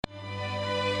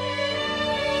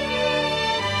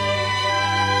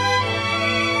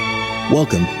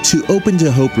Welcome to Open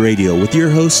to Hope Radio with your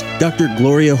host, Dr.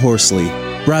 Gloria Horsley,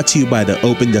 brought to you by the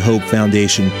Open to Hope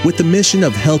Foundation with the mission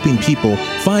of helping people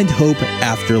find hope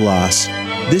after loss.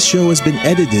 This show has been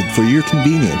edited for your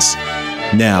convenience.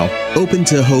 Now, Open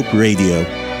to Hope Radio.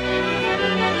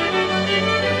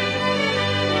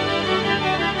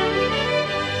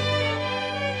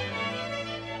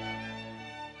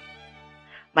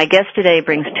 My guest today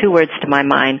brings two words to my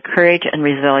mind, courage and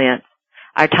resilience.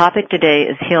 Our topic today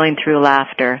is healing through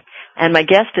laughter, and my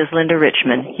guest is Linda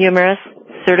Richman, humorist,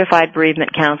 certified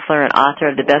bereavement counselor, and author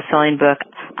of the best-selling book,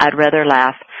 I'd Rather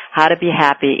Laugh, How to Be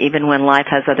Happy Even When Life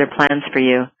Has Other Plans for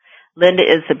You. Linda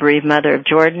is the bereaved mother of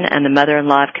Jordan and the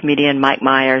mother-in-law of comedian Mike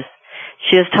Myers.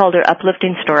 She has told her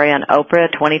uplifting story on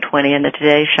Oprah 2020 and the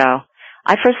Today Show.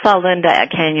 I first saw Linda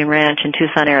at Canyon Ranch in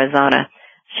Tucson, Arizona.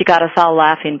 She got us all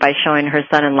laughing by showing her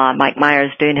son-in-law, Mike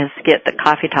Myers, doing his skit, The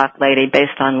Coffee Talk Lady,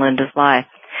 based on Linda's life.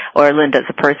 Or Linda as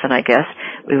a person, I guess,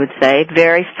 we would say.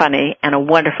 Very funny and a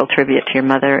wonderful tribute to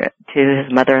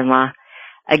his mother-in-law.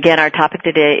 Again, our topic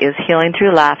today is healing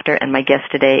through laughter, and my guest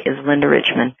today is Linda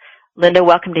Richman. Linda,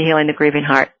 welcome to Healing the Grieving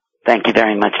Heart. Thank you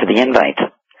very much for the invite.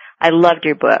 I loved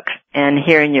your book, and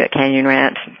hearing you at Canyon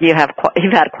Ranch, you've had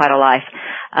quite a life.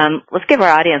 Let's give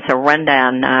our audience a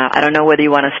rundown. I don't know whether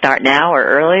you want to start now or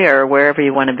early or wherever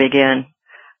you want to begin.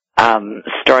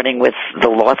 Starting with the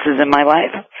losses in my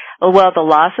life? Well, the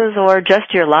losses or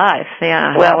just your life,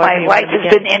 yeah. Well, my life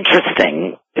has been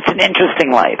interesting. It's an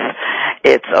interesting life.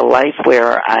 It's a life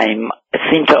where I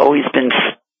seem to always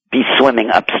be swimming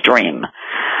upstream.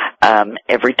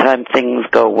 Every time things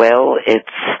go well, it's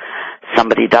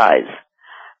somebody dies.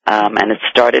 And it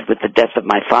started with the death of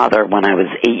my father when I was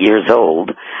 8 years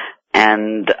old,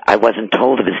 and I wasn't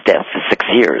told of his death for 6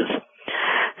 years.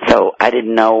 So I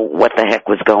didn't know what the heck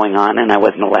was going on, and I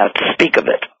wasn't allowed to speak of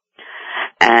it.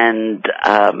 And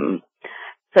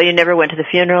so you never went to the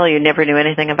funeral? You never knew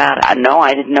anything about it? No,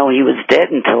 I didn't know he was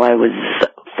dead until I was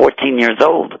 14 years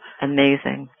old.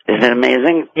 Amazing. Isn't it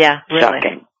amazing? Yeah, really.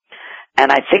 Shocking.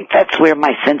 And I think that's where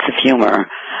my sense of humor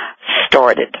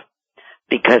started,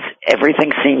 because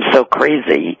everything seemed so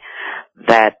crazy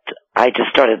that I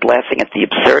just started laughing at the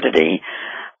absurdity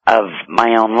of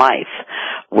my own life,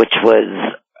 which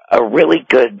was a really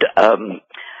good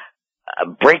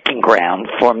breaking ground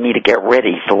for me to get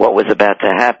ready for what was about to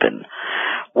happen,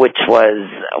 which was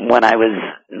when I was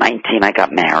 19, I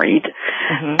got married.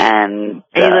 Mm-hmm. And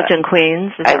you lived in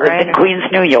Queens, is that right? I lived in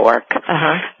Queens, New York.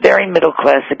 Uh-huh. Very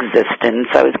middle-class existence.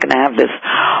 I was going to have this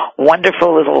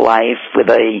wonderful little life with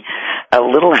a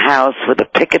little house with a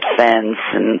picket fence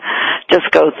and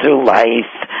just go through life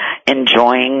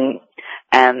enjoying.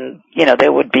 And,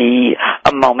 there would be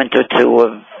a moment or two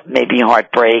of maybe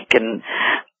heartbreak,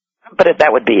 but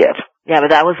that would be it. Yeah, but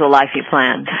that was the life you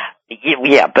planned.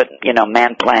 Yeah, but,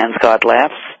 man plans, God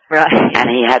laughs. Right. And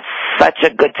he had such a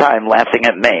good time laughing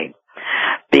at me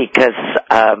because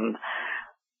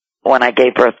when I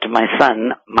gave birth to my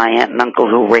son, my aunt and uncle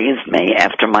who raised me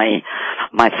after my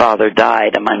father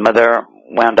died and my mother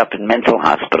wound up in mental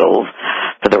hospitals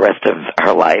for the rest of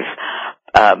her life,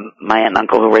 my aunt and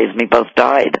uncle who raised me both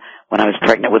died when I was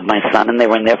pregnant with my son, and they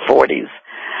were in their 40s.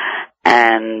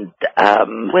 And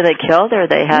were they killed or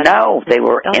they had? No, they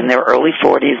were in their early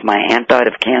 40s. My aunt died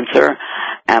of cancer,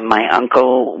 and my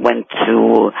uncle went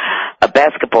to a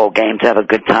basketball game to have a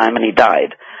good time, and he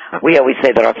died. We always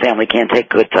say that our family can't take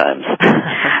good times.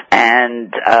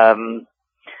 And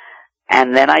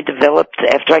then I developed,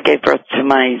 after I gave birth to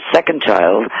my second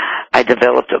child, I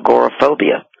developed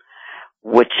agoraphobia,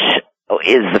 which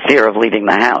is the fear of leaving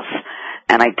the house.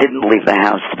 And I didn't leave the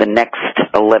house for the next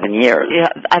 11 years. Yeah,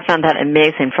 I found that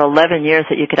amazing. For 11 years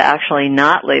that you could actually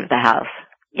not leave the house.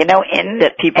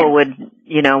 That people would,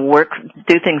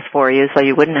 do things for you so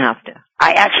you wouldn't have to.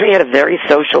 I actually had a very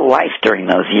social life during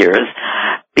those years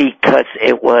because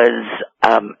it was,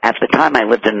 at the time I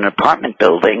lived in an apartment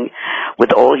building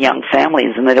with all young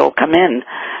families, and they'd all come in,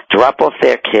 drop off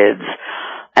their kids,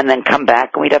 and then come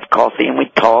back, and we'd have coffee, and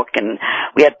we'd talk, and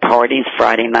we had parties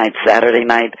Friday night, Saturday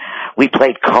night. We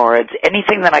played cards,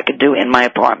 anything that I could do in my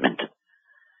apartment.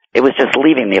 It was just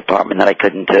leaving the apartment that I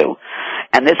couldn't do.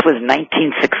 And this was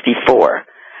 1964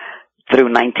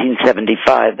 through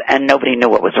 1975, and nobody knew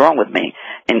what was wrong with me,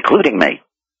 including me.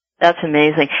 That's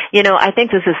amazing. I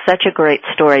think this is such a great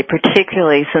story,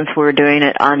 particularly since we're doing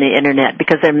it on the Internet,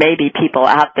 because there may be people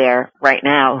out there right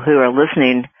now who are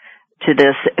listening to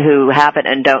this who have it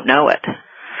and don't know it.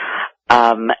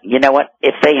 You know what?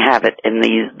 If they have it in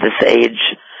this age,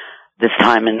 this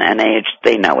time and age,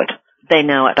 they know it. They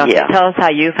know it. Okay, Yeah. tell us how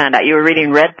you found out. You were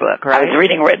reading Red Book, right? I was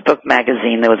reading Red Book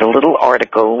magazine. There was a little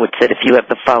article which said if you have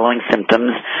the following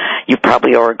symptoms, you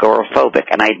probably are agoraphobic,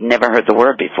 and I'd never heard the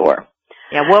word before.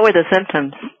 Yeah, what were the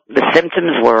symptoms? The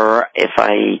symptoms were if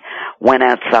I went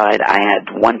outside, I had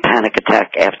one panic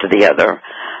attack after the other,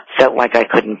 felt like I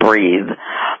couldn't breathe.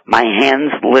 My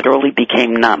hands literally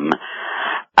became numb.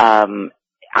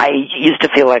 I used to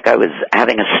feel like I was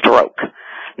having a stroke.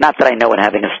 Not that I know what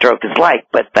having a stroke is like,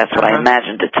 but that's what I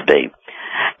imagined it to be.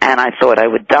 And I thought I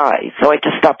would die, so I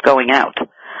just stopped going out.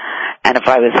 And if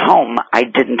I was home, I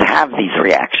didn't have these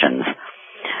reactions.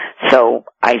 So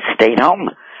I stayed home.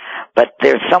 But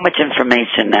there's so much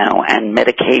information now and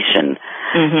medication,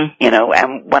 you know,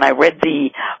 and when I read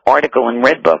the article in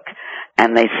Red Book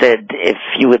and they said if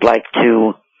you would like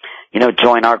to, you know,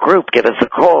 join our group, give us a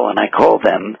call, and I called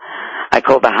them. I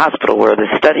called the hospital where the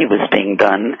study was being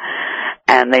done,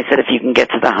 and they said if you can get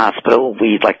to the hospital,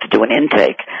 we'd like to do an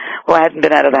intake. Well, I hadn't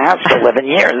been out of the house for 11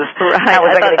 years. Right. How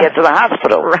was I going to get to the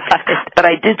hospital? Right. But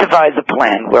I did devise a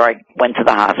plan where I went to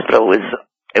the hospital.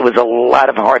 It was a lot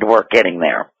of hard work getting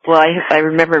there. Well, I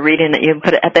remember reading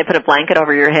that they put a blanket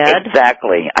over your head.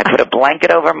 Exactly. I put a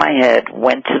blanket over my head,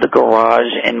 went to the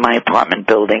garage in my apartment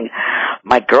building.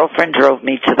 My girlfriend drove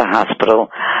me to the hospital.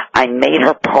 I made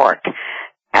her park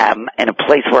in a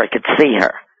place where I could see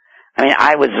her. I mean,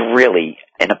 I was really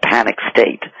in a panic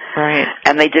state. Right.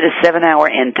 And they did a 7-hour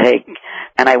intake,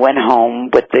 and I went home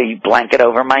with the blanket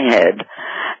over my head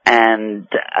and,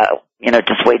 you know,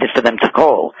 just waited for them to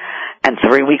call. And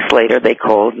 3 weeks later, they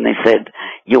called and they said,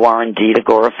 you are indeed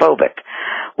agoraphobic,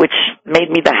 which made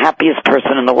me the happiest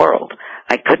person in the world.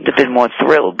 I couldn't have been more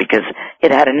thrilled because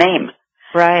it had a name.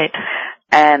 Right.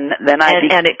 And then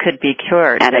and it could be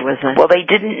cured. And well, they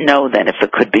didn't know then if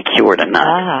it could be cured or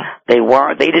not.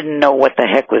 They didn't know what the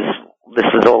heck this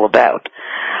was all about.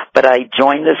 But I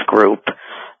joined this group,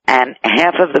 and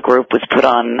half of the group was put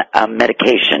on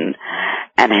medication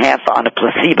and half on a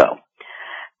placebo.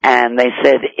 And they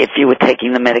said if you were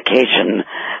taking the medication,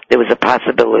 there was a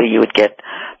possibility you would get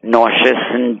nauseous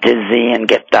and dizzy and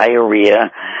get diarrhea.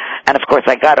 And of course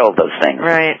I got all those things.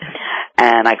 Right.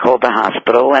 And I called the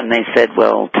hospital and they said,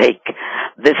 well, take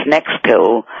this next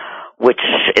pill, which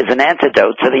is an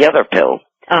antidote to the other pill.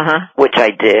 Which I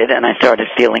did, and I started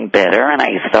feeling better, and I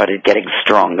started getting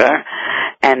stronger.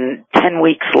 And 10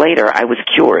 weeks later, I was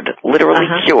cured, literally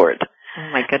cured. Oh,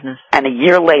 my goodness. And a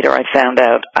year later, I found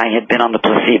out I had been on the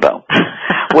placebo,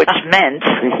 which meant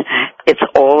it's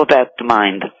all about the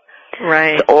mind.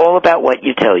 Right. It's all about what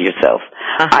you tell yourself.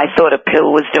 I thought a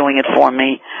pill was doing it for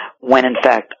me, when in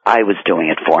fact I was doing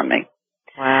it for me.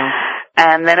 Wow.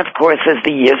 And then, of course, as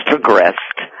the years progressed,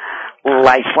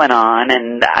 life went on,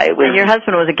 and And your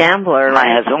husband was a gambler, right?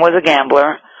 My husband was a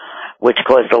gambler, which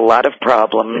caused a lot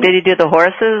and did he do the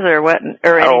horses or what?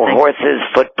 Or anything? Oh, horses,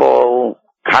 football,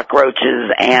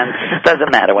 cockroaches, ants.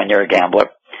 Doesn't matter when you're a gambler.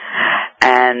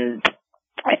 And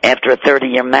after a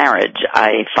 30-year marriage,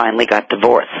 I finally got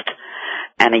divorced.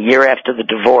 And a year after the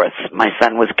divorce, my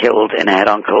son was killed in a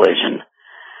head-on collision.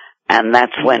 And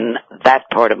that's when that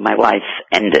part of my life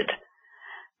ended.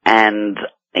 And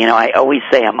you know, I always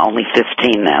say I'm only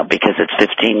 15 now because it's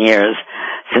 15 years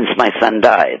since my son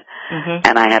died.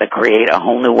 And I had to create a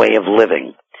whole new way of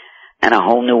living and a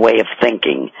whole new way of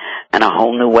thinking and a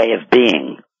whole new way of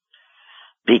being.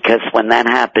 Because when that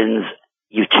happens,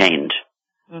 you change.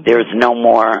 There's no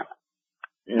more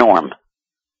norm.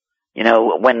 You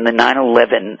know, when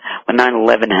 9/11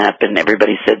 happened,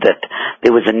 everybody said that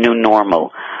there was a new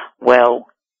normal. Well,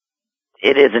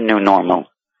 it is a new normal.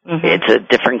 It's a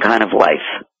different kind of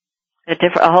life.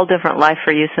 A whole different life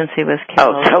for you since he was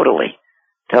killed. Oh, totally.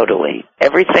 Totally.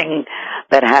 Everything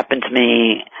that happened to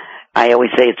me, I always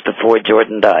say it's before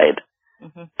Jordan died.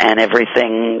 And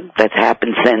everything that's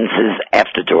happened since is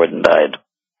after Jordan died.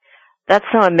 That's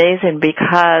so amazing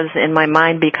because, in my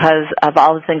mind, because of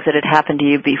all the things that had happened to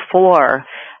you before,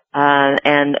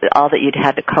 and all that you'd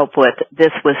had to cope with,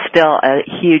 this was still a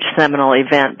huge seminal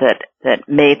event that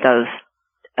made those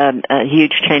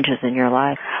huge changes in your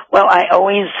life. Well, I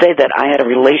always say that I had a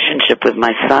relationship with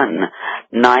my son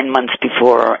 9 months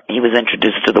before he was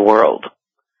introduced to the world.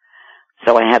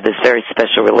 So I had this very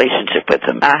special relationship with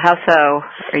him. How so?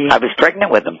 I was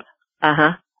pregnant with him.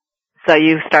 So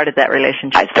you started that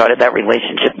relationship? I started that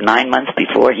relationship 9 months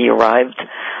before he arrived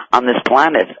on this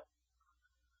planet.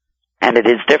 And it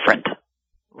is different.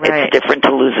 Right. It's different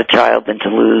to lose a child than to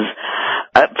lose...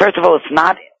 first of all, it's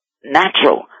not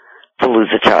natural to lose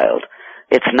a child.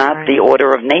 It's not the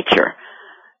order of nature.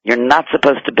 You're not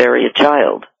supposed to bury a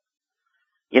child.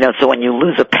 You know, so when you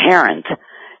lose a parent,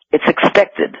 it's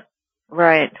expected.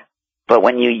 Right. But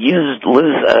when you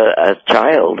lose a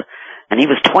child, and he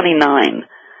was 29,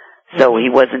 so he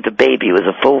wasn't a baby, he was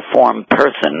a full-formed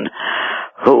person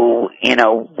who,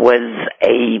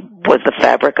 was the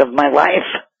fabric of my life.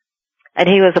 And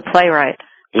he was a playwright.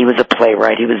 He was a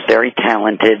playwright. He was very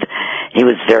talented. He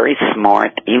was very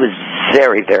smart. He was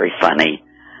very, very funny.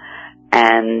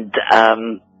 And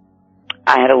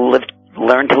I had to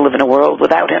learn to live in a world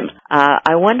without him.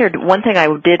 I wondered, one thing I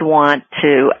did want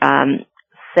to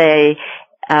say,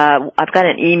 I've got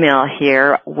an email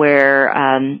here where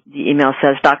the email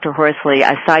says, Dr. Horsley,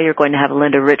 I saw you're going to have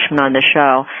Linda Richman on the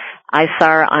show. I saw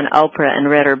her on Oprah and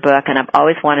read her book, and I've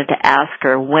always wanted to ask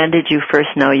her, when did you first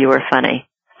know you were funny?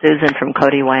 Susan from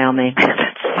Cody, Wyoming.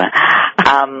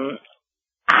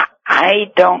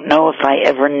 I don't know if I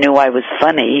ever knew I was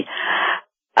funny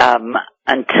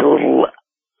until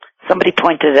somebody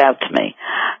pointed it out to me.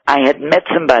 I had met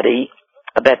somebody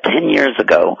about 10 years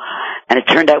ago, and it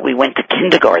turned out we went to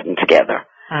kindergarten together.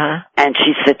 Uh-huh. And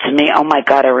she said to me, oh, my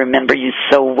God, I remember you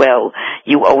so well.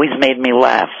 You always made me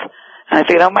laugh. And I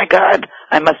said, oh, my God,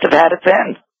 I must have had it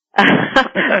then.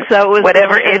 So it was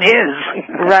whatever it is.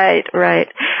 Right.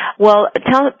 Well,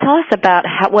 tell us about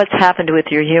what's happened with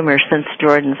your humor since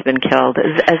Jordan's been killed.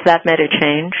 Has that made a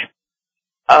change?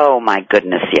 Oh, my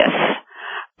goodness, yes.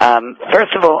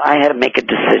 First of all, I had to make a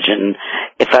decision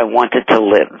if I wanted to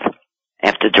live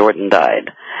after Jordan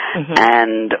died. Mm-hmm.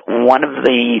 And one of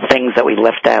the things that we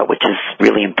left out, which is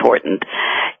really important,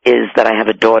 is that I have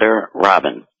a daughter,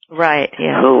 Robin. Right,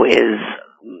 yeah. Who is,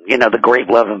 the great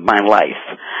love of my life.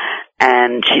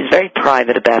 And she's very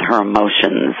private about her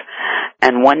emotions.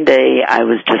 And one day I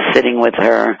was just sitting with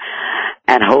her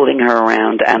and holding her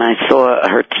around, and I saw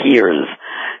her tears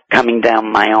coming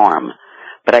down my arm,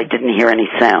 but I didn't hear any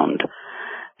sound.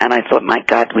 And I thought, my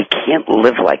God, we can't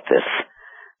live like this.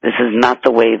 This is not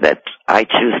the way that I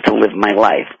choose to live my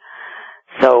life.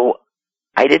 So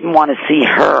I didn't want to see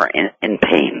her in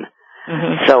pain.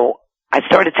 Mm-hmm. So I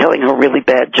started telling her really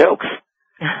bad jokes.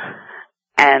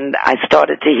 And I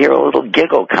started to hear a little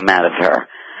giggle come out of her.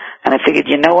 And I figured,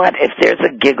 you know what? If there's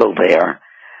a giggle there,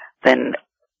 then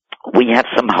we have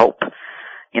some hope.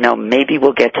 Maybe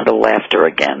we'll get to the laughter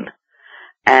again.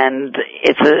 And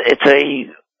it's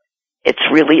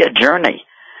really a journey.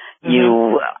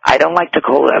 Mm-hmm. I don't like to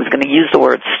call it, I was going to use the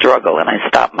word struggle, and I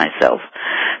stopped myself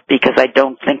because I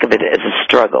don't think of it as a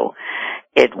struggle.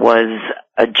 It was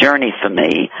a journey for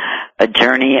me, a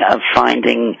journey of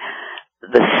finding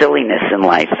the silliness in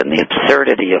life and the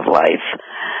absurdity of life,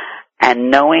 and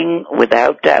knowing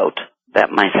without doubt that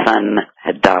my son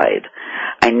had died.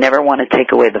 I never want to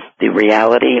take away the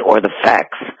reality or the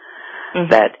facts. Mm-hmm.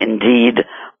 That indeed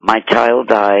my child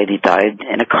died. He died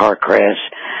in a car crash,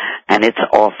 and it's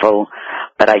awful,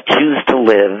 but I choose to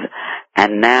live,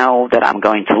 and now that I'm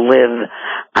going to live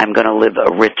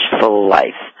a rich, full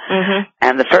life. Mm-hmm.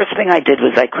 And the first thing I did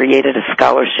was I created a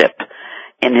scholarship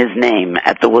in his name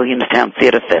at the Williamstown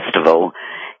Theater Festival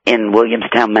in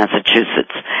Williamstown,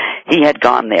 Massachusetts. He had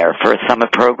gone there for a summer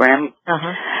program,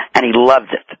 and he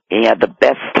loved it. He had the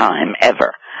best time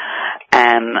ever.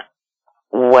 And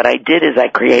what I did is I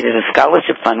created a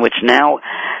scholarship fund, which now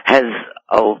has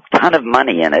a ton of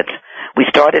money in it. We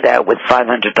started out with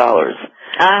 $500.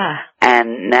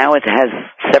 And now it has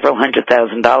several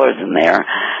 $100,000 in there.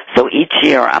 So each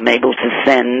year I'm able to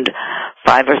send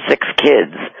 5 or 6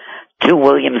 kids to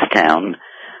Williamstown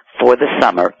for the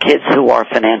summer, kids who are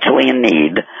financially in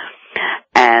need,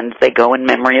 and they go in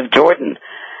memory of Jordan.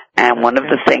 And one of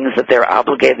the things that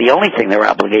the only thing they're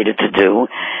obligated to do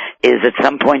is at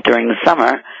some point during the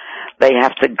summer, they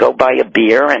have to go buy a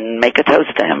beer and make a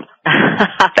toast to him.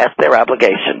 That's their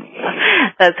obligation.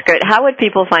 That's great. How would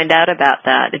people find out about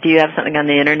that? Do you have something on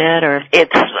the internet, or? If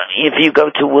you go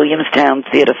to Williamstown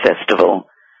Theater Festival,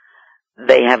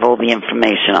 they have all the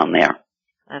information on there.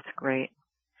 That's great.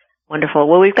 Wonderful.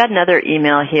 Well, we've got another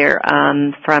email here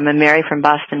from a Mary from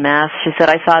Boston, Mass. She said,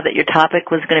 I saw that your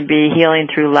topic was going to be healing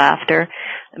through laughter.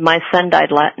 My son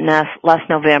died last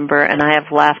November, and I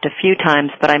have laughed a few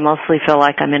times, but I mostly feel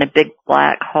like I'm in a big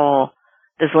black hole.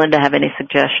 Does Linda have any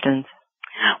suggestions?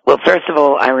 Well, first of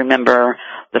all, I remember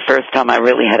the first time I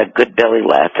really had a good belly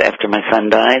laugh after my son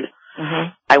died.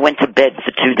 Mm-hmm. I went to bed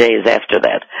for 2 days after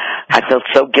that. I felt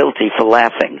so guilty for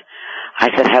laughing. I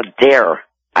said, how dare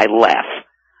I laugh?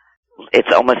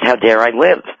 It's almost how dare I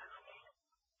live.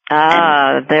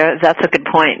 That's a good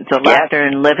point. The laughter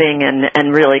and living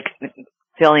and really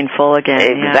feeling full again.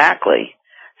 Exactly.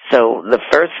 Yeah. So the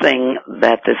first thing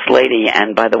that this lady,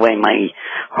 and by the way, my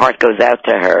heart goes out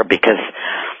to her because,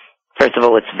 first of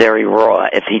all, it's very raw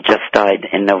if he just died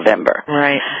in November.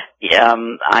 Right.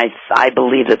 I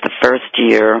believe that the first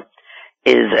year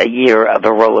is a year of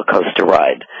a roller coaster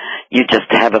ride. You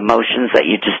just have emotions that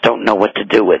you just don't know what to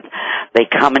do with. They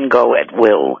come and go at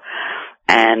will,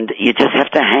 and you just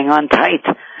have to hang on tight.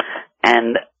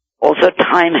 And also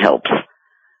time helps.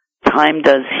 Time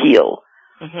does heal.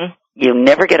 Mm-hmm. You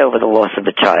never get over the loss of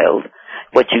a child.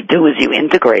 What you do is you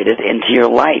integrate it into your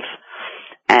life.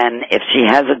 And if she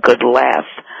has a good laugh,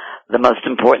 the most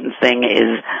important thing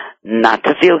is not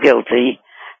to feel guilty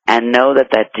and know that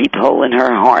that deep hole in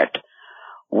her heart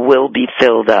will be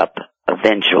filled up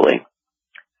eventually.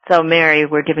 So, Mary,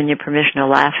 we're giving you permission to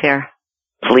laugh here.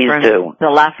 Please do. The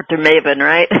Laughter Maven,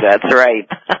 right? That's right.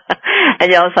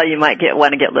 And also, you might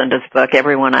want to get Linda's book.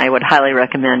 Everyone, I would highly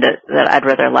recommend it. That I'd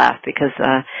Rather Laugh, because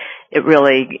it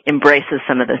really embraces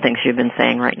some of the things you've been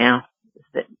saying right now.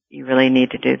 That you really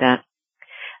need to do that.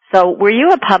 So, were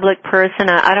you a public person?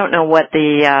 I don't know what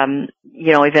the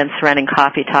events surrounding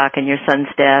Coffee Talk and your son's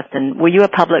death. And were you a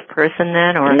public person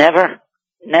then, or never?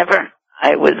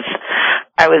 I was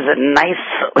a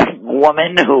nice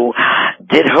woman who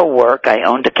did her work. I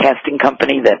owned a casting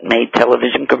company that made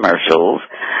television commercials.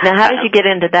 Now, how did you get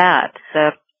into that?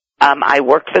 I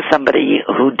worked for somebody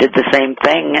who did the same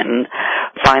thing and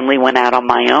finally went out on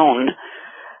my own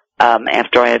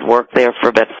after I had worked there for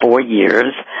about 4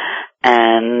 years.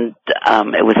 And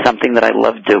it was something that I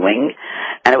loved doing.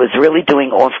 And it was really doing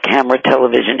off-camera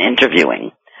television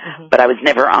interviewing. Mm-hmm. But I was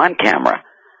never on camera.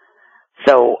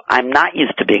 So I'm not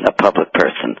used to being a public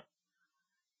person.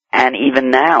 And even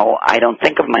now, I don't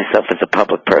think of myself as a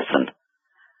public person.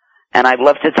 And I'd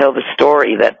love to tell the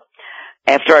story that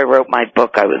after I wrote my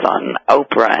book, I was on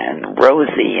Oprah and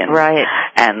Rosie and right.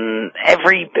 And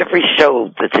every show,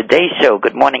 the Today Show,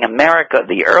 Good Morning America,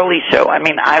 the Early Show. I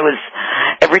mean,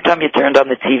 every time you turned on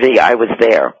the TV, I was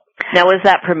there. Now, was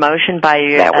that promotion by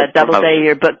Doubleday,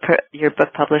 your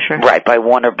book publisher? Right, by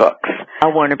Warner Books. Oh,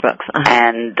 Warner Books. Uh-huh.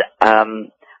 And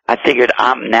I figured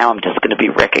now I'm just going to be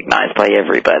recognized by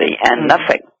everybody, and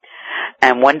nothing.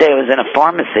 And one day I was in a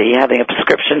pharmacy having a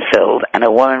prescription filled, and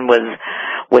a woman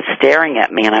was staring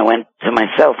at me, and I went to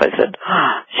myself. I said,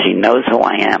 she knows who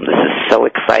I am. This is so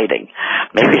exciting.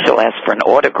 Maybe she'll ask for an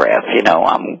autograph. This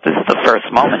is the first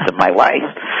moment of my life.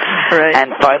 Right.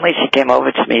 And finally she came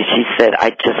over to me. She said, I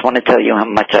just want to tell you how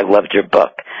much I loved your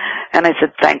book. And I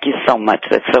said, thank you so much.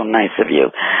 That's so nice of you.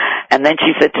 And then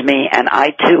she said to me, and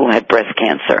I too had breast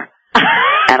cancer.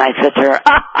 And I said to her,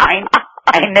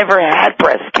 I never had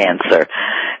breast cancer.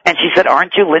 And she said,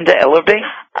 aren't you Linda Ellerby?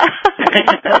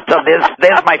 So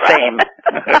there's my fame.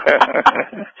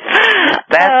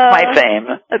 That's my fame.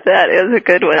 That is a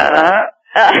good one.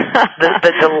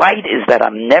 The delight is that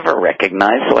I'm never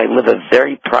recognized, so I live a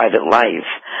very private life.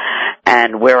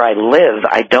 And where I live,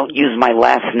 I don't use my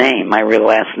last name, my real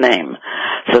last name.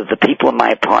 So the people in my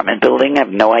apartment building have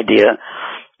no idea,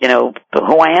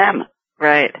 who I am.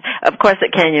 Right. Of course,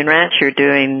 at Canyon Ranch, you're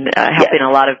doing helping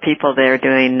a lot of people there,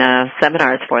 doing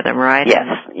seminars for them, right?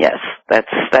 Yes. That's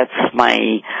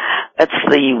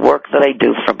the work that I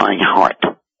do from my heart.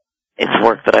 It's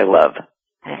work that I love.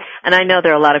 And I know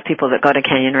there are a lot of people that go to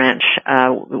Canyon Ranch,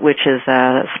 which is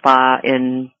a spa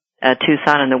in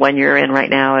Tucson, and the one you're in right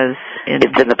now is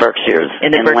It's in the Berkshires,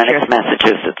 in Lenox,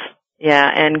 Massachusetts. Yeah,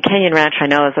 and Canyon Ranch, I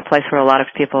know, is a place where a lot of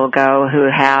people go who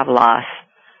have loss.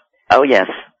 Oh, yes.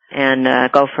 And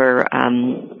go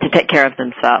to take care of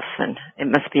themselves, and it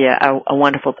must be a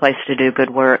wonderful place to do good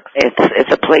work.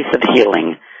 It's a place of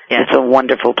healing. Yes. It's a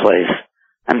wonderful place.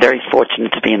 I'm very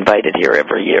fortunate to be invited here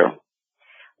every year.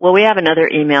 Well, we have another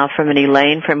email from an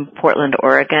Elaine from Portland,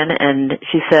 Oregon, and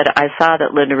she said, I saw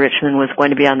that Linda Richman was going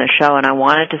to be on the show, and I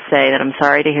wanted to say that I'm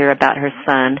sorry to hear about her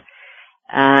son,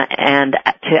 and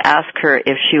to ask her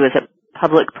if she was a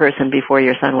public person before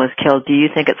your son was killed. Do you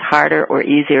think it's harder or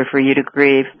easier for you to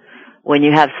grieve when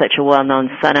you have such a well-known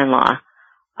son-in-law?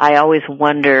 I always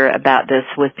wonder about this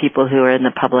with people who are in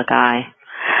the public eye.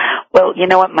 Well, you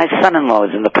know what? My son-in-law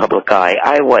is in the public eye.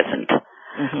 I wasn't.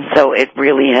 Mm-hmm. So it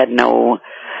really had no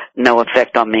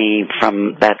effect on me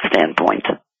from that standpoint.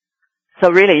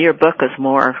 So really your book is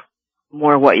more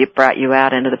what brought you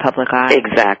out into the public eye.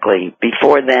 Exactly.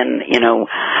 Before then,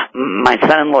 my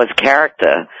son-in-law's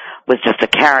character was just a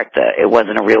character. It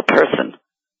wasn't a real person.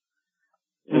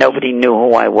 Nobody knew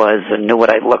who I was and knew what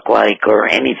I looked like or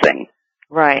anything.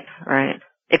 Right.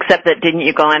 Except that didn't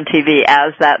you go on TV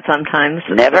as that sometimes?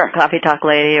 Never. Coffee Talk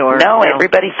Lady or... No,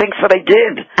 everybody thinks that I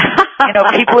did.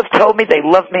 People have told me they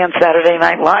loved me on Saturday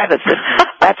Night Live. I said,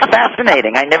 That's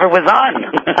fascinating. I never was on.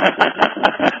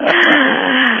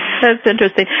 That's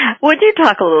interesting. Would you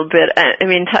talk a little bit,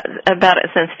 about a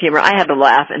sense of humor? I had to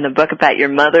laugh in the book about your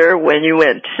mother when you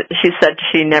went. She said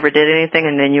she never did anything,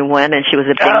 and then you went, and she was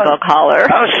a bingo caller.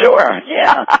 Oh, sure.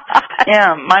 Yeah.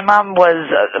 Yeah, my mom was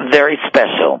very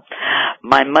special.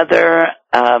 My mother,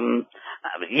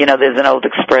 there's an old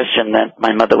expression that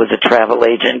my mother was a travel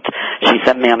agent. She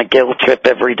sent me on a guild trip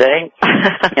every day,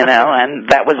 and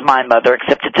that was my mother,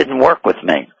 except it didn't work with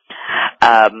me.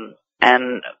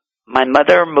 And my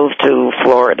mother moved to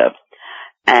Florida,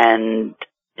 and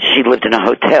she lived in a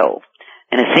hotel,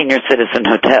 in a senior citizen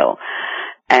hotel.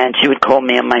 And she would call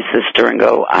me and my sister and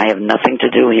go, I have nothing to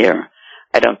do here.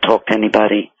 I don't talk to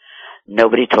anybody.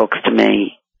 Nobody talks to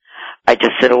me. I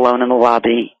just sit alone in the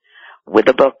lobby with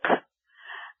a book,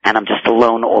 and I'm just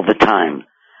alone all the time.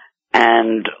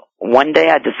 And one day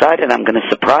I decided I'm going to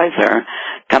surprise her,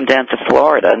 come down to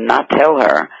Florida, not tell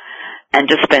her, and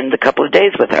just spend a couple of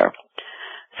days with her.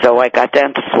 So I got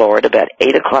down to Florida about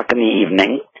 8 o'clock in the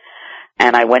evening,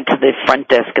 and I went to the front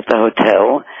desk at the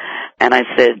hotel, and I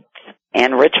said,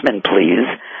 Ann Richman, please.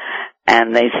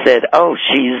 And they said, oh,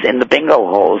 she's in the bingo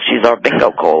hall. She's our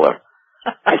bingo caller.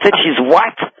 I said, she's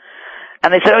what?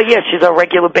 And they said, oh, yes, she's our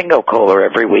regular bingo caller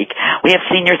every week. We have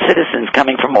senior citizens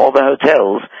coming from all the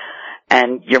hotels,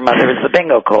 and your mother is the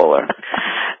bingo caller.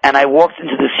 And I walked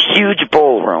into this huge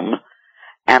ballroom,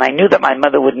 and I knew that my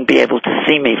mother wouldn't be able to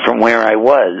see me from where I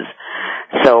was.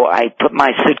 So I put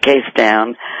my suitcase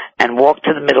down and walked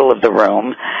to the middle of the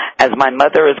room as my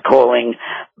mother is calling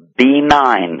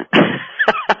B9,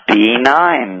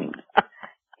 B9,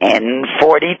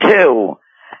 N42,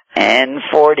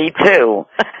 N42.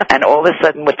 And all of a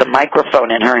sudden, with the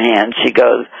microphone in her hand, she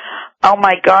goes, oh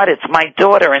my God, it's my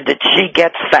daughter, and did she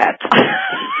get fat?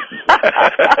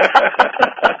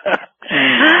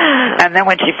 And then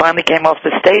when she finally came off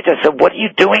the stage, I said, what are you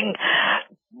doing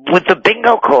with the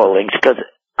bingo calling? She goes,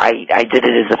 I did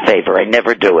it as a favor. I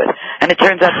never do it. And it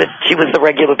turns out that she was the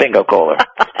regular bingo caller.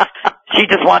 She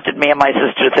just wanted me and my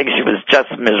sister to think she was just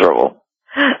miserable.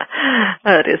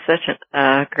 That is such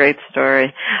a great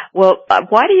story. Well,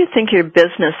 why do you think your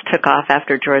business took off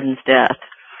after Jordan's death?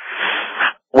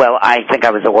 Well, I think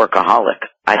I was a workaholic.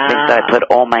 I think that I put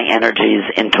all my energies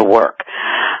into work.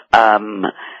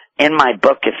 In my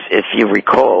book, if you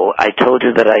recall, I told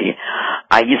you that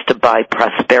I used to buy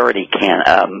prosperity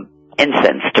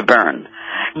incense to burn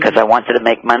because I wanted to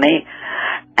make money,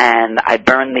 and I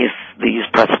burned these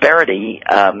prosperity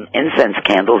incense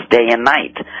candles day and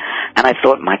night, and I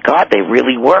thought, my God, they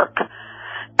really work.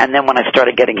 And then when I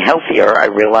started getting healthier, I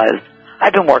realized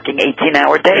I've been working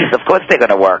 18-hour days. Of course they're going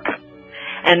to work.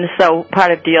 And so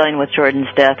part of dealing with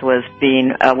Jordan's death was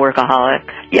being a workaholic?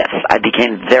 Yes, I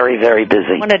became very, very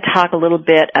busy. I want to talk a little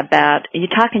bit about, you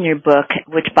talk in your book,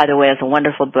 which, by the way, is a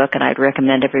wonderful book, and I'd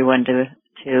recommend everyone to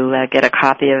get a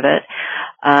copy of it.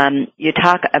 You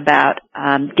talk about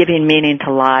giving meaning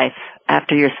to life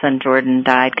after your son Jordan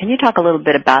died. Can you talk a little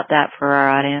bit about that for our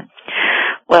audience?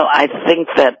 Well, I think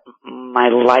that my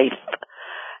life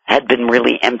had been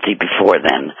really empty before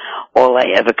then. All I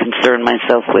ever concerned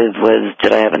myself with was,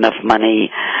 did I have enough money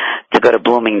to go to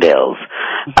Bloomingdale's?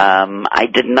 I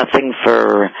did nothing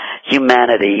for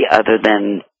humanity other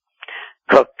than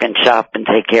cook and shop and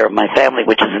take care of my family,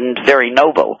 which is very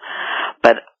noble.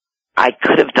 But I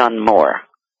could have done more.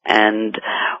 And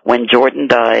when Jordan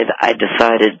died, I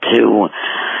decided to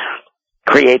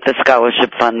create the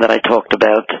scholarship fund that I talked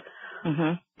about.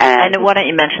 Mm-hmm. And why don't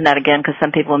you mention that again, because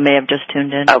some people may have just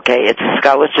tuned in. Okay, it's a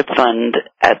scholarship fund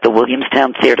at the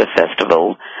Williamstown Theater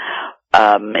Festival.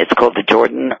 It's called the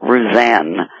Jordan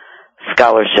Rouzan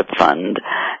Scholarship Fund,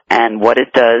 and what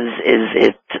it does is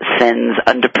it sends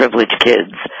underprivileged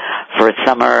kids for a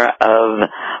summer of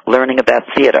learning about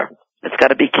theater. It's got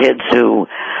to be kids who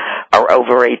are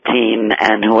over 18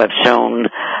 and who have shown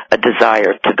a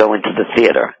desire to go into the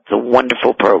theater. It's a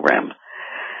wonderful program.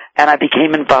 And I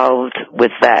became involved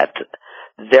with that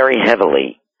very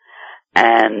heavily.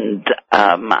 And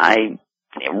I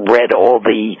read all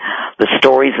the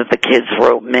stories that the kids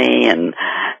wrote me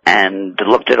and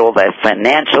looked at all their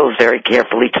financials very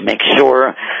carefully to make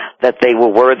sure that they were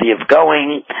worthy of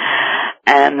going.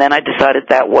 And then I decided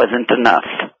that wasn't enough.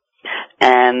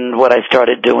 And what I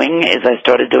started doing is I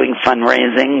started doing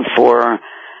fundraising for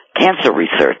cancer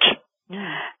research.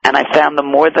 And I found the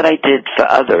more that I did for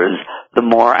others, the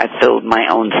more I filled my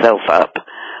own self up.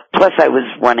 Plus, I was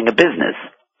running a business.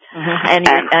 Mm-hmm.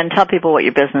 And tell people what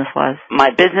your business was. My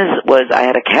business was, I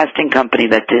had a casting company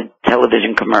that did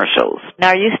television commercials. Now,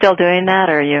 are you still doing that,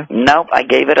 or are you? Nope, I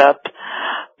gave it up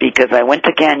because I went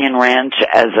to Canyon Ranch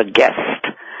as a guest.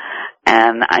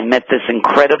 and I met this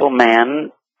incredible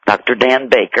man, Dr. Dan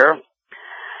Baker,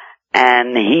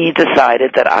 and he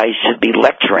decided that I should be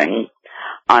lecturing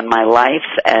on my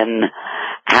life and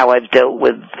how I've dealt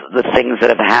with the things that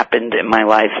have happened in my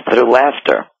life through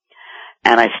laughter.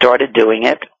 And I started doing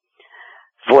it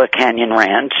for Canyon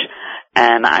Ranch,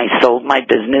 and I sold my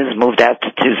business, moved out to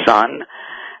Tucson,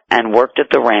 and worked at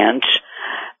the ranch,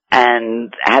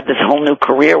 and had this whole new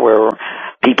career where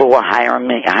people were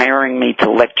hiring me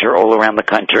to lecture all around the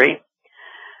country.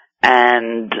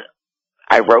 And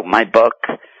I wrote my book,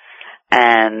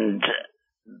 and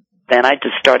then I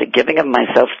just started giving of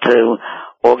myself to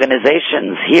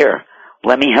organizations. Here,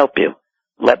 let me help you.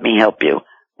 Let me help you.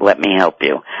 Let me help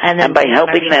you. And by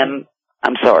helping them,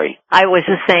 I'm sorry. I was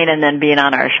just saying, and then being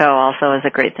on our show also is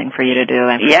a great thing for you to do.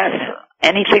 Yes.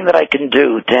 Anything that I can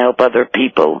do to help other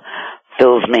people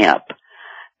fills me up.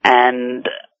 And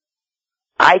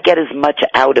I get as much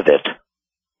out of it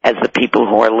as the people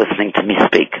who are listening to me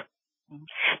speak.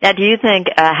 Now, do you think,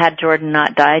 had Jordan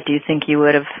not died, do you think you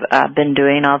would have been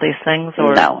doing all these things?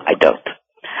 Or? No, I don't.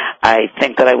 I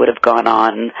think that I would have gone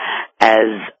on as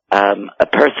a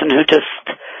person who just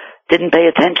didn't pay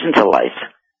attention to life.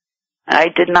 I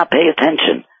did not pay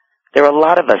attention. There are a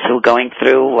lot of us who are going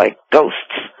through like ghosts,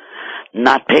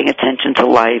 not paying attention to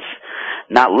life,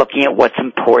 not looking at what's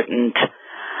important.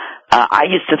 I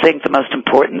used to think the most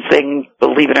important thing,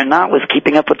 believe it or not, was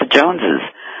keeping up with the Joneses,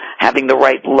 having the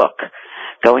right look,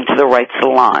 going to the right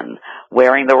salon,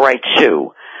 wearing the right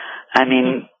shoe. I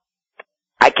mean,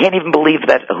 I can't even believe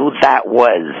that who that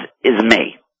was is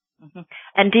me. Mm-hmm.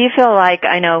 And do you feel like,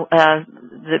 I know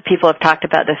that people have talked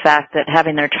about the fact that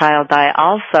having their child die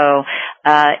also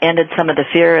ended some of the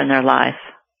fear in their life?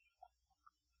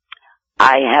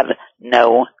 I have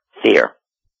no fear.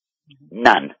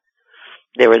 None.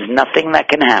 There is nothing that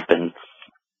can happen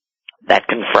that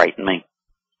can frighten me.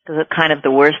 Because kind of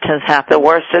the worst has happened. The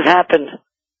worst has happened.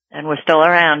 And we're still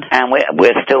around. And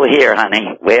we're still here, honey.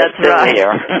 That's still right.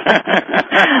 Here.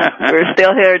 We're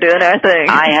still here doing our thing.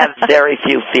 I have very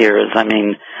few fears. I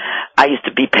mean, I used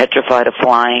to be petrified of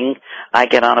flying. I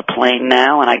get on a plane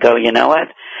now and I go, you know what?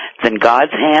 It's in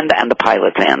God's hand and the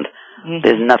pilot's hand. Mm-hmm.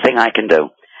 There's nothing I can do.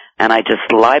 And I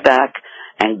just lie back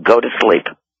and go to sleep.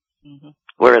 Mm-hmm.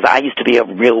 Whereas I used to be a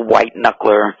real white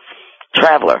knuckler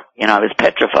traveler. You know, I was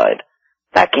petrified.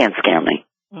 That can't scare me.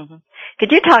 Mm-hmm.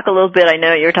 Could you talk a little bit, I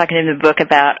know you were talking in the book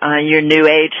about your New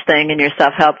Age thing and your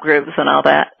self-help groups and all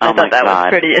that. I thought that was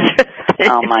pretty interesting.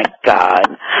 Oh, my God.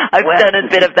 I've done a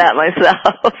bit of that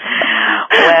myself.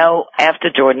 Well, after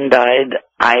Jordan died,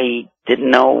 I didn't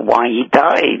know why he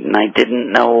died, and I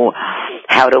didn't know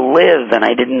how to live, and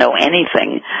I didn't know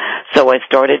anything. So I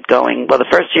started going, well, the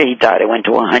first year he died, I went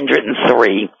to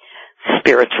 103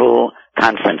 spiritual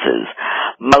conferences,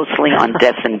 mostly on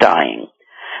death and dying.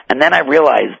 And then I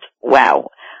realized, wow,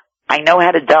 I know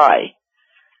how to die,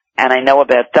 and I know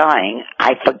about dying.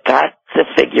 I forgot to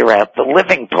figure out the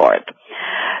living part.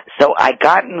 So I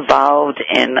got involved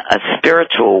in a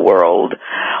spiritual world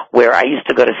where I used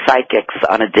to go to psychics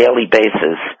on a daily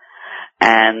basis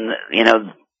and, you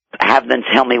know, have them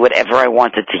tell me whatever I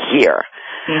wanted to hear.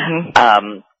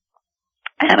 Mm-hmm.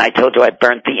 And I told you I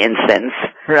burnt the incense.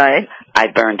 Right. I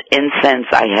burned incense.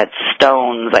 I had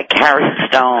stones. I carried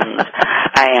stones.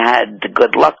 I had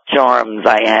good luck charms.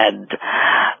 I had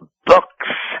books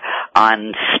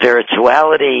on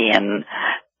spirituality, and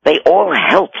they all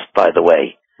helped, by the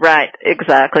way. Right,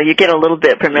 exactly. You get a little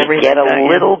bit from everything. You get a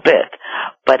little bit,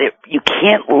 but you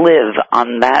can't live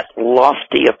on that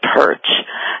lofty a perch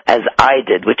as I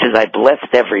did, which is I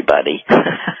blessed everybody.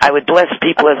 I would bless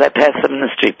people as I passed them in the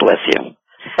street. Bless you.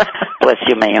 Bless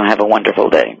you, may you have a wonderful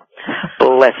day.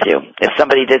 Bless you. If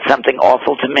somebody did something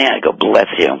awful to me, I go, bless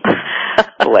you.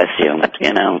 Bless you.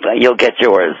 You know, you'll get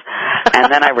yours.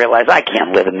 And then I realized I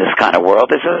can't live in this kind of world.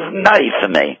 This is nutty for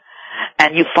me.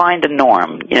 And you find a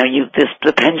norm. You know,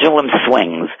 the pendulum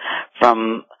swings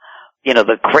from, you know,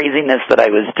 the craziness that I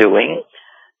was doing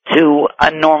to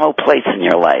a normal place in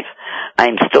your life.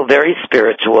 I'm still very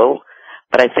spiritual,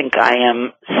 but I think I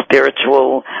am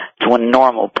spiritual to a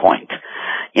normal point.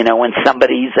 You know, when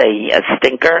somebody's a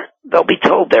stinker, they'll be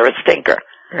told they're a stinker.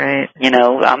 Right. You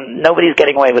know, nobody's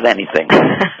getting away with anything.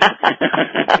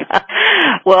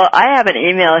 Well, I have an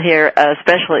email here, a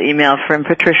special email from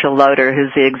Patricia Loader,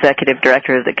 who's the executive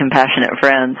director of the Compassionate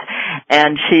Friends,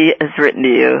 and she has written to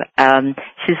you.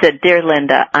 She said, "Dear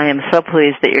Linda, I am so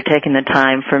pleased that you're taking the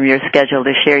time from your schedule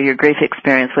to share your grief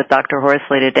experience with Dr.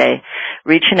 Horsley today.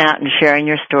 Reaching out and sharing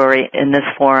your story in this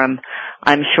forum,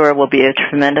 I'm sure will be a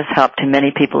tremendous help to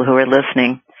many people who are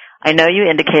listening. I know you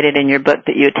indicated in your book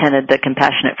that you attended the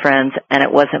Compassionate Friends and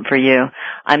it wasn't for you.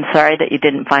 I'm sorry that you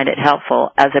didn't find it helpful.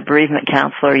 As a bereavement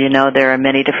counselor, you know there are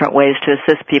many different ways to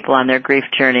assist people on their grief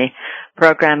journey.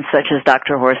 Programs such as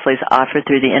Dr. Horsley's offered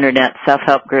through the Internet,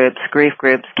 self-help groups, grief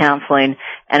groups, counseling,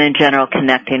 and in general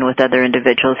connecting with other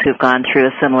individuals who've gone through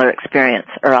a similar experience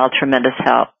are all tremendous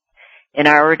help. In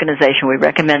our organization, we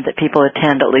recommend that people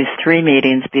attend at least 3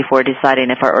 meetings before deciding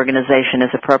if our organization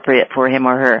is appropriate for him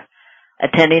or her.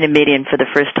 Attending a meeting for the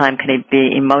first time can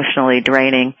be emotionally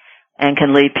draining and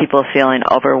can leave people feeling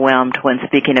overwhelmed when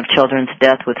speaking of children's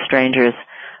death with strangers.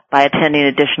 By attending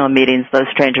additional meetings, those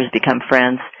strangers become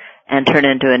friends and turn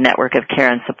into a network of care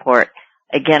and support.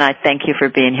 Again, I thank you for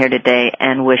being here today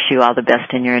and wish you all the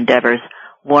best in your endeavors.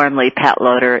 Warmly, Pat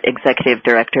Loader, Executive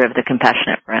Director of the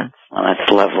Compassionate Friends. Well,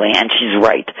 that's lovely, and she's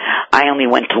right. I only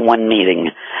went to 1 meeting,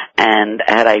 and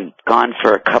had I gone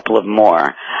for a couple of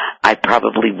more, I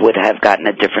probably would have gotten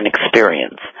a different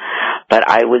experience. But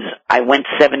I went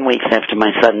 7 weeks after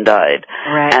my son died,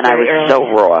 right, and I was so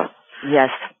raw. Yes.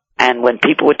 And when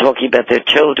people were talking about their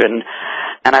children,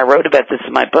 and I wrote about this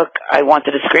in my book, I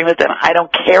wanted to scream at them, I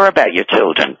don't care about your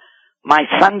children. My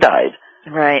son died.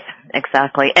 Right,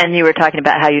 exactly. And you were talking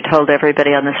about how you told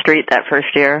everybody on the street that first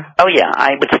year? Oh, yeah.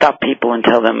 I would stop people and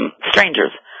tell them,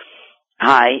 strangers,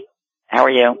 hi, how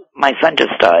are you? My son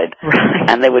just died. Right.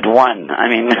 And they would run. I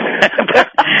mean,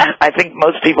 I think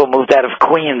most people moved out of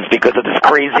Queens because of this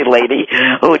crazy lady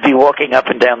who would be walking up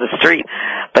and down the street.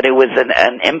 But it was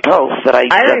an impulse that I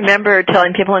remember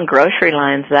telling people in grocery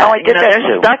lines that. Oh, I did that they're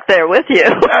too. Stuck there with you.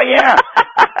 Oh, yeah.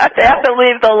 They have to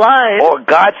leave the line. Or,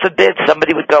 God forbid,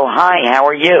 somebody would go, hi, how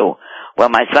are you? Well,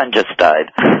 my son just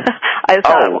died. I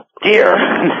thought, oh, dear.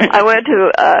 I went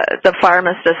to the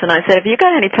pharmacist and I said, have you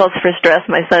got any pills for stress?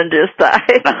 My son just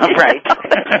died. Right.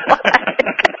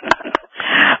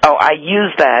 Oh, I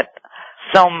used that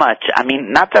so much. I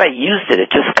mean, not that I used it. It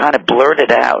just kind of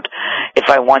blurted out. If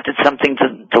I wanted something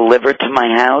to deliver to my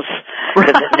house,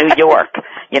 because in New York,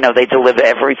 they deliver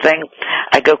everything.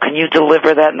 I go, can you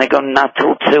deliver that? And they go, not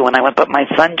till 2. And I went, but my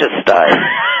son just died.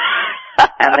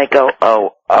 And they go,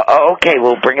 okay,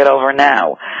 we'll bring it over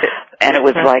now. And it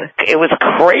was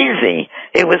crazy.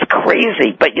 It was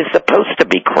crazy, but you're supposed to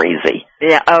be crazy.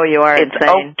 Yeah, you are insane.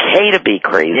 It's okay to be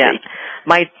crazy. Yeah.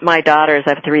 My daughters,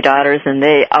 I have 3 daughters, and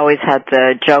they always had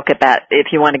the joke about if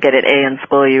you want to get an A in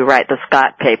school, you write the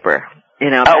Scott paper.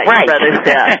 About right. Your brother's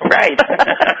death. Right.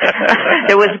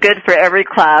 It was good for every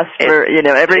class, for,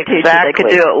 every teacher. They could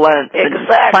do it once.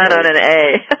 Exactly. Plan on an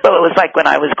A. Well, it was like when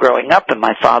I was growing up and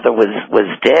my father was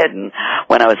dead, and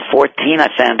when I was 14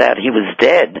 I found out he was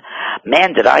dead.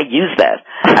 Man, did I use that.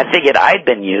 I figured I'd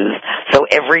been used, so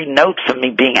every note for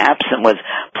me being absent was,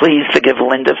 please forgive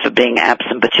Linda for being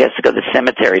absent, but she has to go to the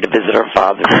cemetery to visit her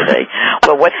father today.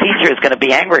 Well, what teacher is going to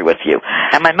be angry with you?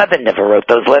 And my mother never wrote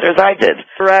those letters. I did.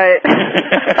 Right.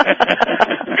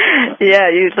 Yeah,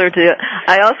 you learned to.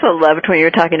 I also loved when you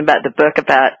were talking about the book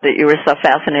about that you were so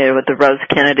fascinated with the Rose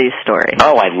Kennedy story.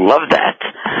 Oh, I love that.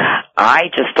 I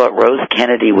just thought Rose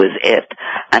Kennedy was it.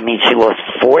 I mean, she lost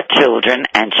 4 children,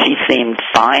 and she seemed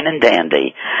fine and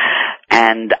dandy.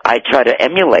 And I try to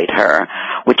emulate her,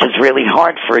 which is really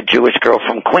hard for a Jewish girl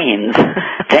from Queens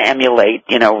to emulate,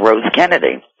 Rose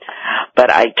Kennedy. But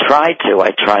I tried to.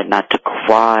 I tried not to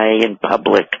cry in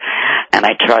public, and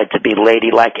I tried to be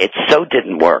ladylike. It so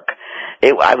didn't work.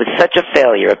 I was such a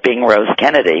failure at being Rose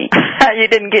Kennedy.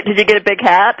 Did you get a big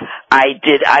hat? I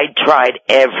did. I tried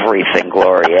everything,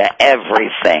 Gloria,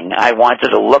 everything. I wanted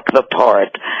to look the part.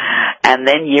 And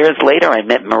then years later, I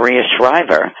met Maria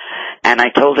Shriver, and I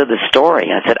told her the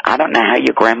story. I said, I don't know how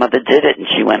your grandmother did it. And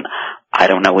she went, I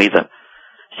don't know either.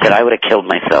 She said, I would have killed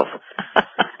myself.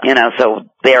 So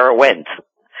there it went.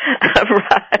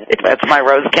 Right. That's my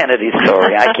Rose Kennedy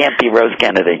story. I can't be Rose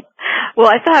Kennedy. Well,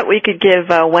 I thought we could give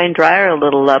Wayne Dyer a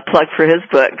little plug for his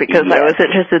book, because I was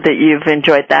interested that you've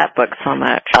enjoyed that book so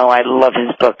much. Oh, I love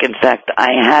his book. In fact, I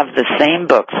have the same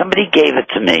book. Somebody gave it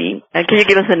to me. And can you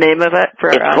give us the name of it?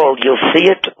 It's called You'll See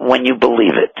It When You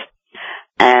Believe It.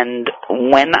 And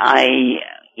when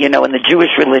in the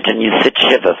Jewish religion, you sit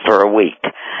Shiva for a week.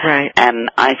 Right. And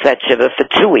I sat Shiva for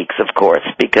 2 weeks, of course,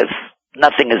 because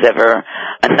nothing is ever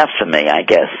enough for me, I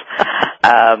guess.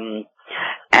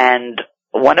 And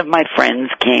one of my friends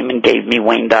came and gave me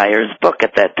Wayne Dyer's book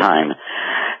at that time.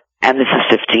 And this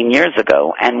is 15 years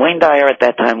ago. And Wayne Dyer at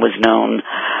that time was known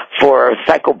for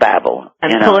psychobabble.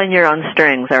 And pulling your own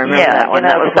strings. I remember that one.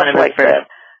 That was one of the first.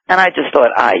 And I just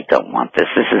thought, I don't want this.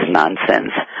 This is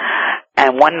nonsense.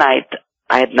 And one night,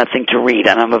 I had nothing to read,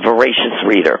 and I'm a voracious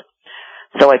reader.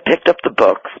 So I picked up the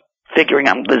book, figuring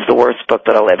this is the worst book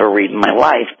that I'll ever read in my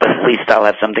life, but at least I'll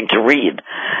have something to read.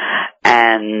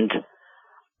 And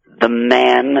the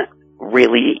man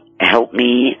really helped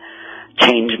me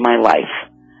change my life.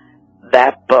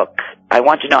 That book, I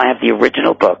want you to know I have the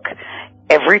original book.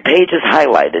 Every page is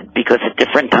highlighted because at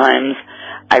different times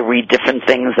I read different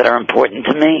things that are important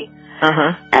to me.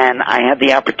 And I had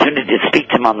the opportunity to speak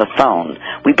to him on the phone.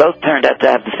 We both turned out to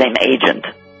have the same agent,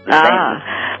 the same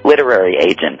literary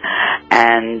agent.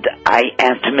 And I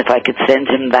asked him if I could send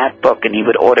him that book and he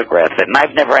would autograph it. And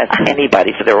I've never asked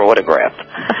anybody for their autograph.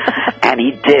 And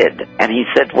he did. And he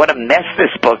said, what a mess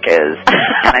this book is.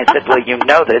 And I said, well, you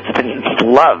know that it's been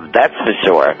loved, that's for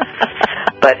sure.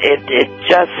 But it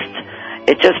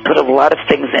just put a lot of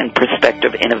things in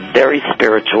perspective in a very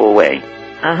spiritual way.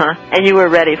 And you were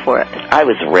ready for it. I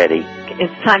was ready.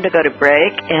 It's time to go to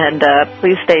break, and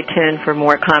please stay tuned for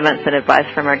more comments and advice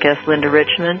from our guest, Linda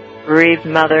Richman, bereaved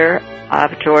mother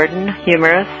of Jordan,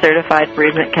 humorist, certified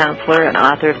bereavement counselor, and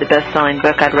author of the best-selling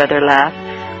book, I'd Rather Laugh,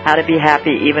 How to Be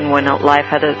Happy Even When Life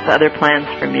Has Other Plans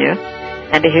from You,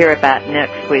 and to hear about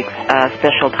next week's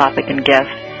special topic and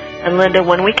guest. And Linda,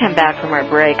 when we come back from our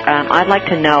break, I'd like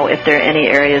to know if there are any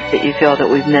areas that you feel that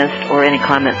we've missed or any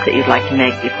comments that you'd like to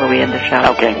make before we end the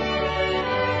show. Okay.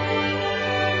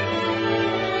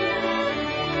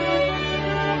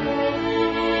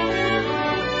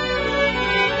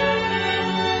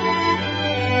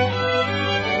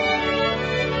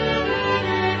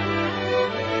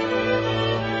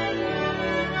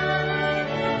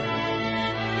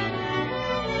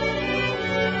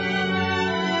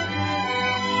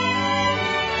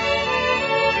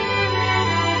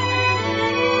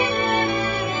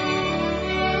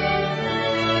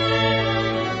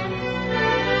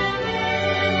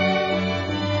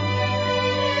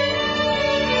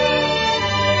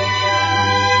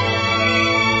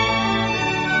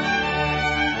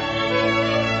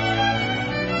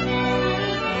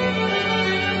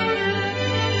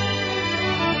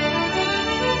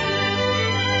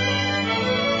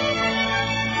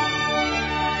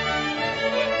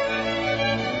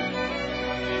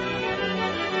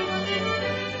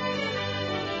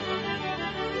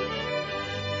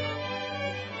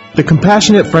 The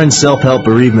Compassionate Friends Self-Help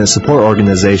Bereavement Support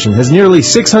Organization has nearly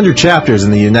 600 chapters in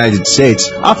the United States,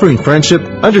 offering friendship,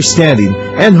 understanding,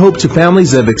 and hope to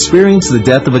families that have experienced the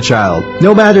death of a child,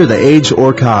 no matter the age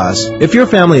or cause. If your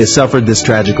family has suffered this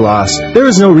tragic loss, there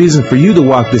is no reason for you to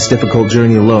walk this difficult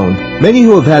journey alone. Many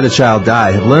who have had a child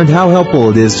die have learned how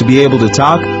helpful it is to be able to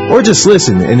talk or just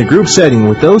listen in a group setting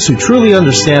with those who truly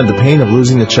understand the pain of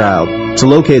losing a child. To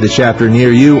locate a chapter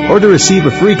near you or to receive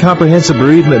a free comprehensive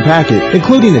bereavement packet,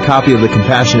 including a copy of the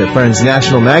Compassionate Friends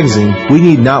National Magazine, We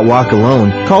Need Not Walk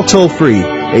Alone, call toll-free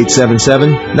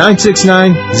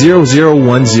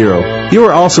 877-969-0010. You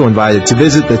are also invited to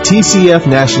visit the TCF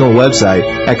National website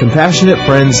at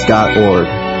CompassionateFriends.org.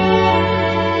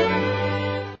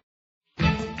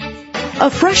 A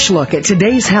fresh look at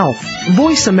today's health.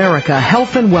 Voice America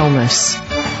Health and Wellness.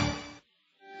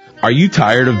 Are you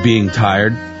tired of being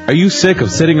tired? Are you sick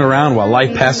of sitting around while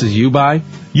life passes you by?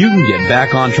 You can get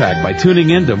back on track by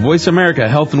tuning in to Voice America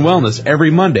Health and Wellness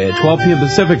every Monday at 12 p.m.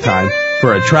 Pacific Time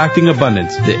for Attracting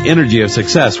Abundance, the Energy of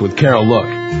Success with Carol Look.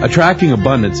 Attracting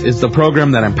Abundance is the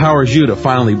program that empowers you to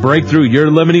finally break through your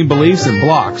limiting beliefs and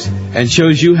blocks and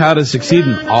shows you how to succeed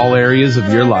in all areas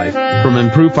of your life, from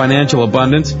improved financial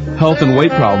abundance, health and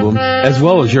weight problems, as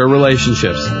well as your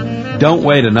relationships. Don't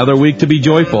wait another week to be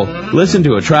joyful. Listen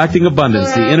to Attracting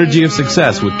Abundance, the Energy of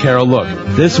Success with Carol Look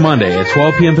this Monday at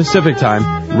 12 p.m. Pacific Time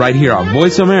right here on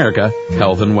Voice America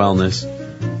Health and Wellness.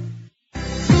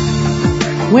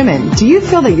 Women, do you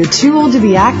feel that you're too old to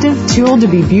be active, too old to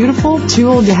be beautiful, too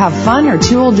old to have fun, or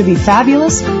too old to be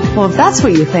fabulous? Well, if that's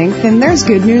what you think, then there's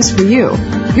good news for you.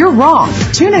 You're wrong.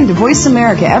 Tune in to Voice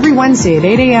America every Wednesday at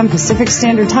 8 a.m. Pacific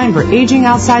Standard Time for Aging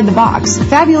Outside the Box,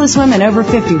 Fabulous Women Over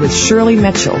 50 with Shirley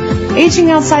Mitchell. Aging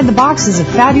Outside the Box is a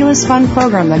fabulous, fun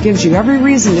program that gives you every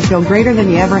reason to feel greater than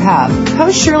you ever have.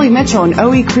 Host Shirley Mitchell and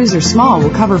OE Cruiser Small will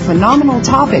cover phenomenal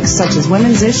topics such as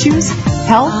women's issues,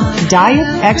 health,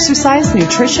 diet, exercise,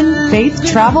 nutrition, faith,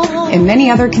 travel, and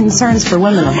many other concerns for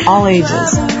women of all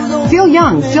ages. Feel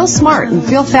young, feel smart, and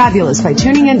feel fabulous by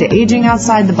tuning in to Aging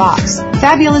Outside the Box.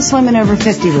 Fabulous Women Over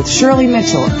 50 with Shirley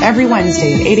Mitchell every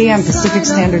Wednesday at 8 a.m. Pacific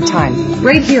Standard Time,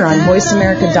 right here on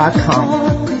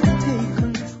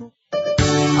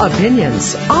VoiceAmerica.com.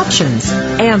 Opinions, options,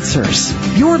 answers.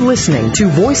 You're listening to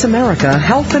Voice America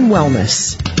Health and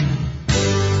Wellness.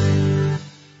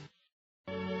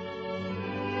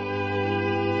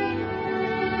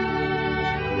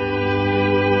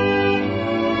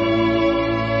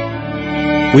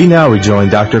 We now rejoin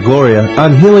Dr. Gloria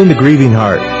on Healing the Grieving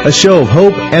Heart, a show of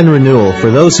hope and renewal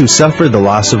for those who suffered the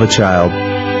loss of a child.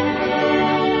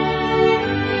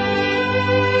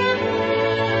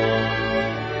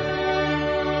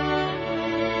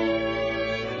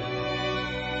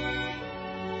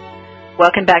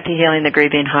 Welcome back to Healing the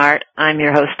Grieving Heart. I'm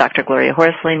your host, Dr. Gloria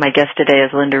Horsley. My guest today is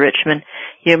Linda Richman,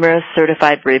 humorist,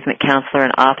 certified bereavement counselor,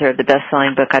 and author of the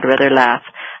best-selling book, I'd Rather Laugh,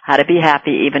 How to Be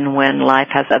Happy Even When Life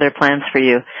Has Other Plans for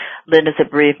You. Linda's a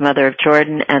bereaved mother of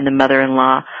Jordan and the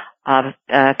mother-in-law of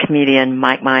comedian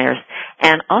Mike Myers,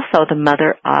 and also the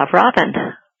mother of Robin.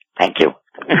 Thank you.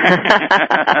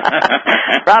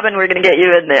 Robin, we're going to get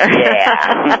you in there.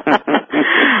 Yeah.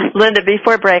 Linda,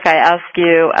 before break, I asked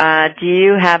you, do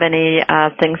you have any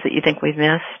things that you think we've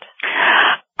missed?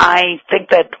 I think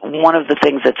that one of the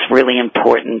things that's really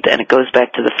important, and it goes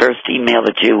back to the first email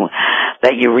that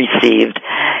you received,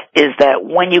 is that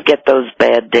when you get those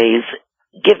bad days,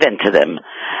 give in to them.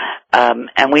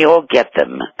 And we all get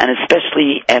them, and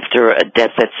especially after a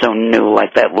death that's so new,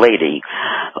 like that lady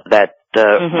that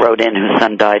wrote in whose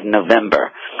son died in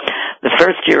November. The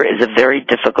first year is a very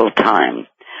difficult time,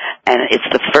 and it's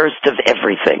the first of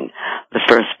everything. The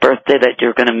first birthday that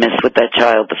you're going to miss with that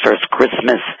child, the first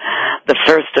Christmas, the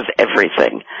first of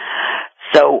everything.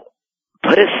 So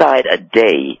put aside a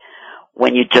day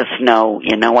when you just know,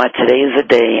 you know what, today is a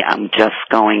day I'm just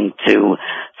going to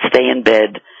stay in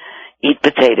bed, eat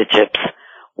potato chips,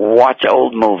 watch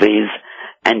old movies,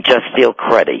 and just feel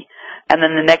cruddy. And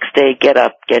then the next day, get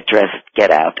up, get dressed,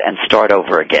 get out, and start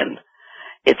over again.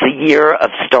 It's a year of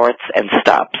starts and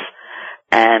stops.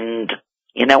 And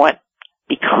you know what?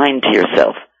 Be kind to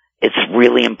yourself. It's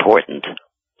really important.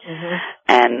 Mm-hmm.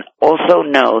 And also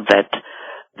know that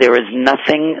there is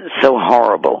nothing so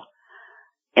horrible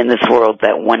in this world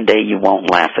that one day you won't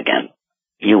laugh again.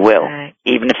 You will. Right.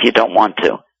 Even if you don't want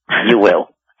to. You will.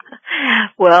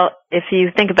 Well, if you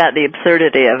think about the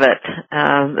absurdity of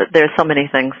it, there's so many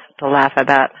things to laugh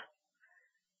about.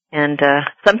 And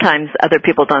sometimes other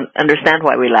people don't understand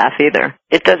why we laugh either.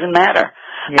 It doesn't matter.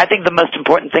 Yeah. I think the most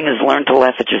important thing is learn to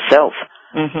laugh at yourself.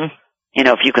 Mm-hmm. You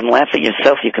know, if you can laugh at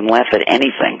yourself, you can laugh at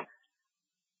anything.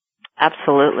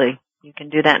 Absolutely. You can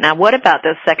do that. Now, what about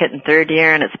the second and third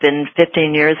year, and it's been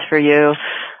 15 years for you,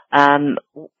 and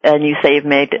you say you've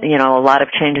made, a lot of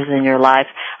changes in your life.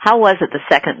 How was it the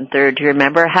second and third? Do you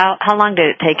remember? How long did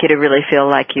it take you to really feel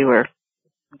like you were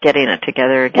getting it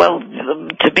together again? Well,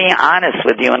 to be honest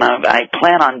with you, and I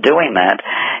plan on doing that,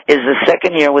 is the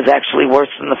second year was actually worse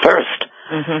than the first.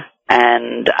 Mm-hmm.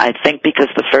 And I think because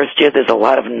the first year there's a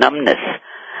lot of numbness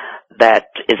that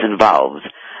is involved.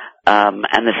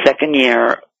 And the second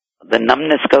year, the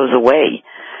numbness goes away,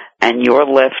 and you're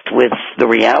left with the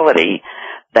reality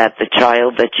that the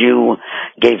child that you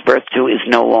gave birth to is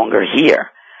no longer here.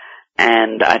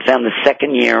 And I found the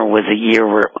second year was a year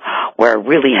where I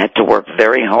really had to work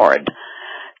very hard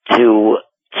to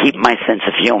keep my sense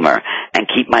of humor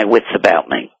and keep my wits about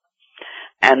me.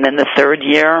 And then the third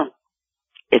year,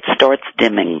 it starts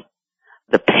dimming.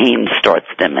 The pain starts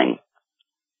dimming.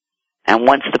 And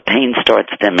once the pain starts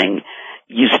dimming,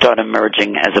 you start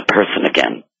emerging as a person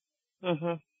again.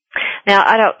 Mm-hmm. Now,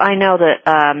 I know that,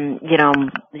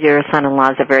 your son-in-law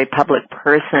is a very public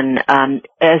person.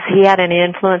 Has he had any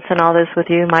influence in all this with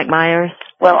you, Mike Myers?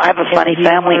 Well, I have a funny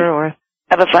family. I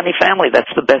have a funny family.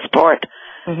 That's the best part.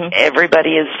 Mm-hmm.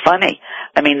 Everybody is funny.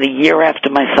 I mean, the year after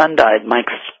my son died,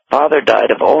 Mike's father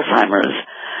died of Alzheimer's.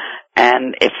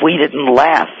 And if we didn't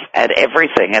laugh at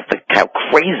everything, at how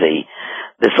crazy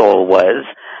this all was,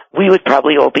 we would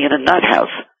probably all be in a nut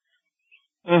house.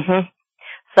 Mm-hmm.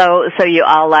 So you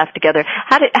all laughed together.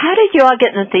 How did you all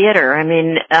get in the theater? I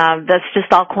mean, that's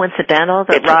just all coincidental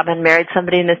that Robin married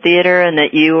somebody in the theater and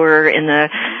that you were in the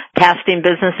casting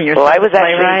business and you're a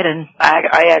playwright.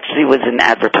 I actually was in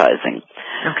advertising.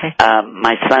 Okay.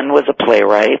 My son was a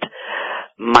playwright.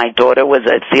 My daughter was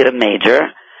a theater major,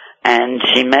 and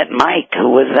she met Mike, who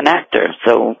was an actor.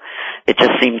 So it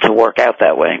just seemed to work out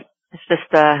that way. It's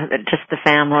just the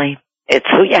family. It's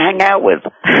who you hang out with,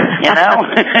 you know?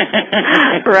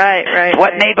 Right.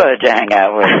 What neighborhood you hang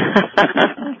out with.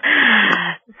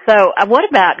 So what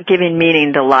about giving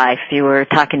meaning to life? You were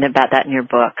talking about that in your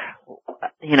book.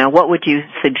 What would you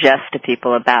suggest to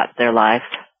people about their life?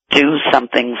 Do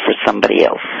something for somebody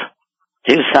else.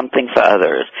 Do something for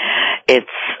others.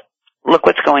 Look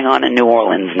what's going on in New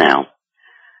Orleans now.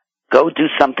 Go do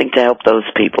something to help those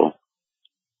people.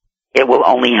 It will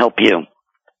only help you.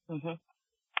 Mm-hmm.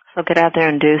 So get out there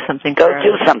and do something. Go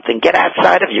do something. Get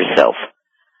outside of yourself.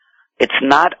 It's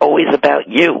not always about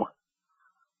you.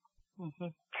 Mm-hmm.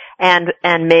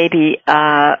 And maybe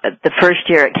the first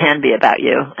year it can be about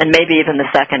you, and maybe even the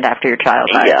second after your child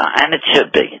dies. Yeah, and it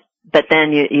should be. But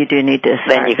then you do need to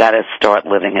start. Then you got to start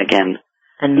living again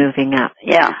and moving up.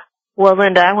 Yeah. Well,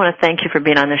 Linda, I want to thank you for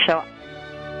being on the show.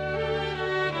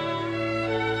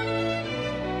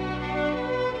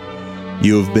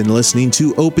 You have been listening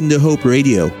to Open to Hope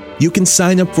Radio. You can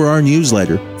sign up for our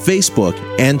newsletter, Facebook,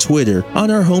 and Twitter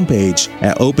on our homepage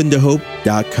at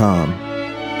opentohope.com.